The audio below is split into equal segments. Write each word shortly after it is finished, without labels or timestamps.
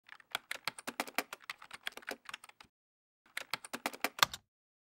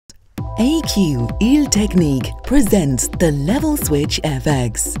AQ Elteknik presents the Level Switch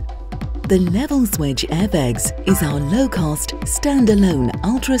FX. The Level Switch FX is our low-cost, standalone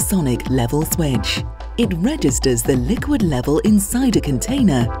ultrasonic level switch. It registers the liquid level inside a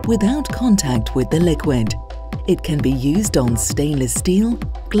container without contact with the liquid. It can be used on stainless steel,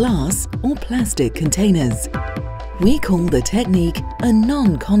 glass or plastic containers. We call the technique a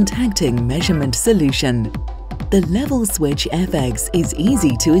non-contacting measurement solution. The Level Switch FX is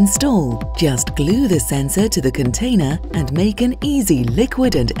easy to install. Just glue the sensor to the container and make an easy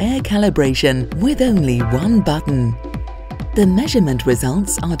liquid and air calibration with only one button. The measurement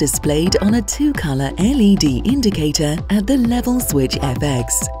results are displayed on a two-color LED indicator at the Level Switch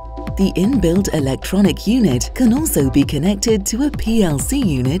FX. The inbuilt electronic unit can also be connected to a PLC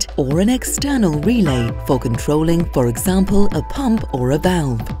unit or an external relay for controlling, for example, a pump or a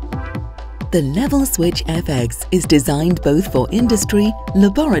valve. The Level Switch FX is designed both for industry,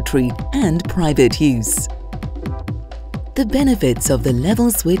 laboratory and private use. The benefits of the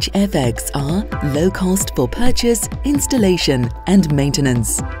Level Switch FX are low cost for purchase, installation and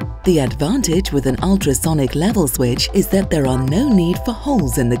maintenance. The advantage with an ultrasonic level switch is that there are no need for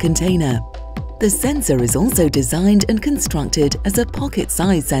holes in the container. The sensor is also designed and constructed as a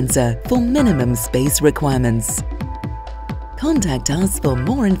pocket-size sensor for minimum space requirements. Contact us for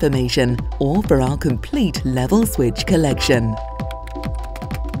more information or for our complete level switch collection.